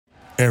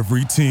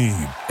Every team,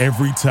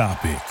 every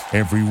topic,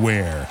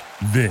 everywhere.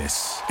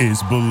 This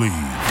is Believe.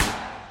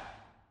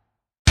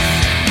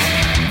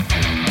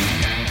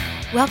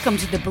 Welcome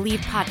to the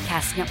Believe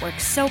Podcast Network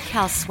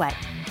SoCal Sweat.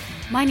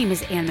 My name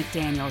is Ann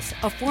McDaniels,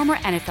 a former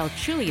NFL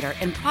cheerleader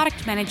and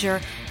product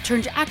manager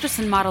turned actress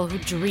and model who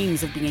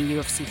dreams of being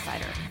a UFC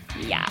fighter.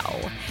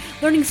 Meow.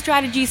 Learning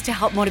strategies to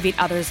help motivate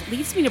others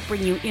leads me to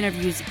bring you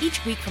interviews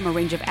each week from a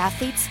range of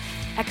athletes,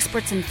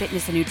 experts in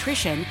fitness and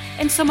nutrition,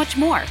 and so much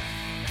more.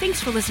 Thanks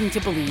for listening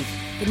to Believe,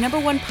 the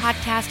 #1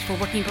 podcast for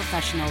working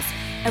professionals,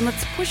 and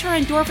let's push our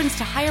endorphins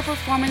to higher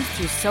performance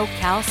through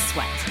SoCal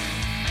Sweat.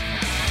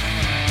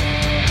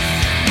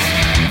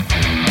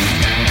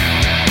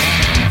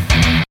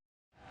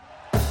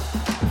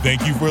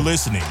 Thank you for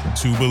listening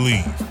to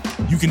Believe.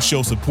 You can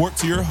show support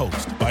to your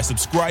host by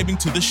subscribing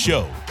to the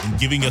show and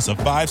giving us a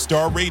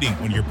 5-star rating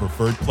on your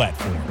preferred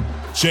platform.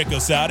 Check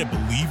us out at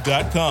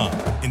Believe.com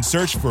and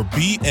search for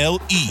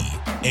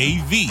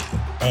BLEAV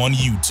on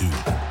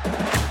YouTube.